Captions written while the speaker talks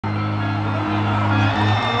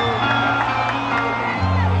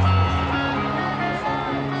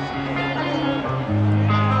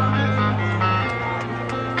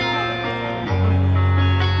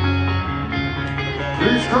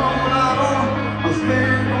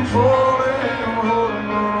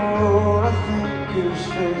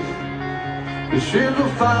The ships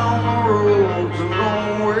have found the road to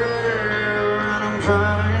nowhere, and I'm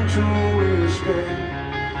trying to escape.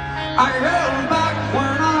 I held back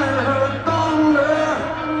when I heard thunder,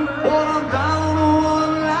 but I'm down to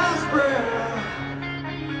one last breath.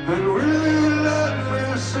 And really let me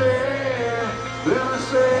say,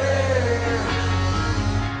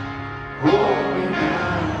 hold me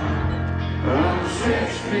now. I'm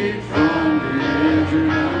 6 feet from the edge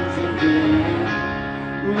and I'm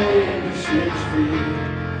thinking, maybe 6 feet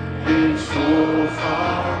ain't so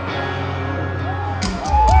far now.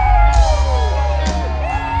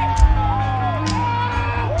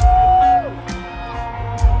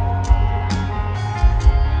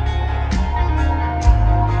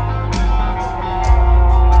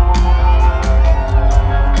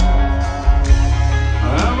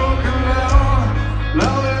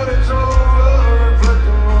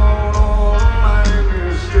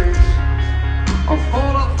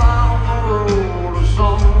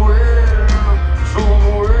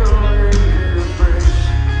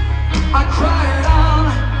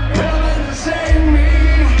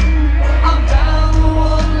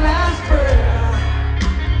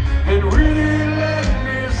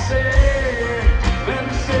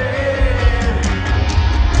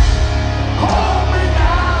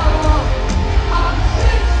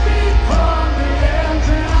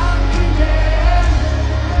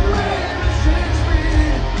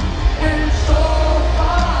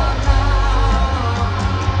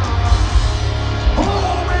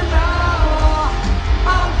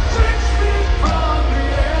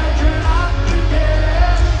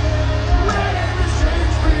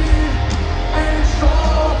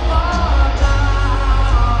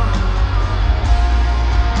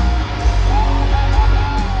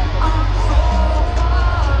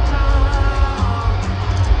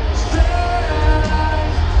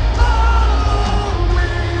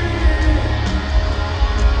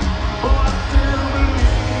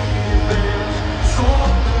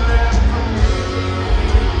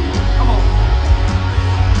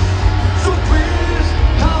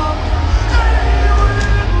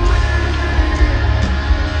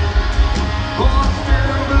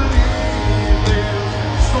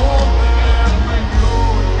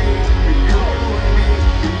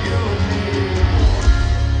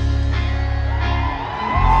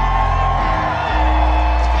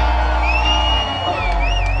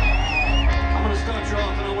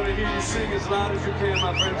 Sing as loud as you can,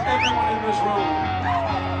 my friends. Everyone in this room.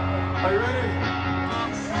 Are you ready?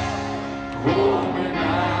 Hold me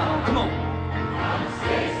now. Come on. I'm 6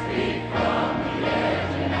 feet from the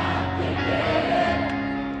edge and I'm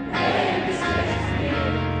thinking, maybe 6 feet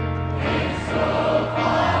ain't so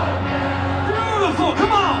far now. Beautiful.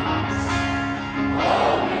 Come on.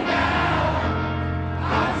 Hold me now.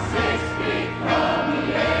 I'm 6 feet from the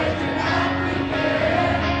edge and I'm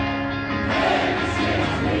thinking, maybe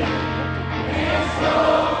 6 feet. So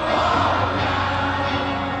far now.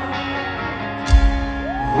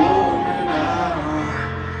 Hold me now.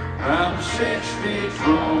 I'm 6 feet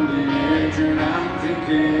from the edge and I'm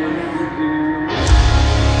thinking.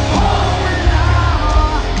 Hold me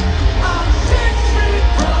now. I'm 6 feet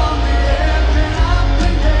from the edge and I'm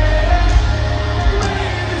thinking.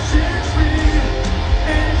 Maybe 6 feet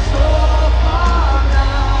ain't so far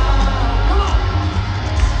now. Come on.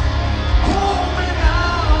 Hold me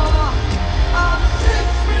now. I'm 6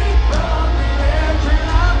 feet from the edge and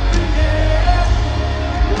I'm thinking,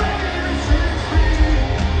 maybe 6 feet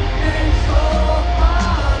ain't so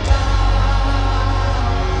far now.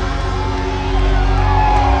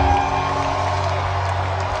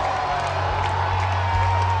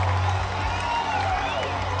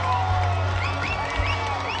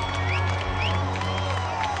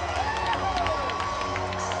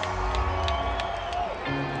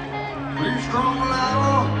 Please come now,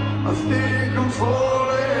 I think I'm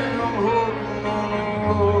falling, I'm holding on to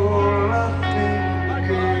all I think.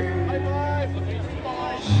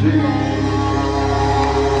 See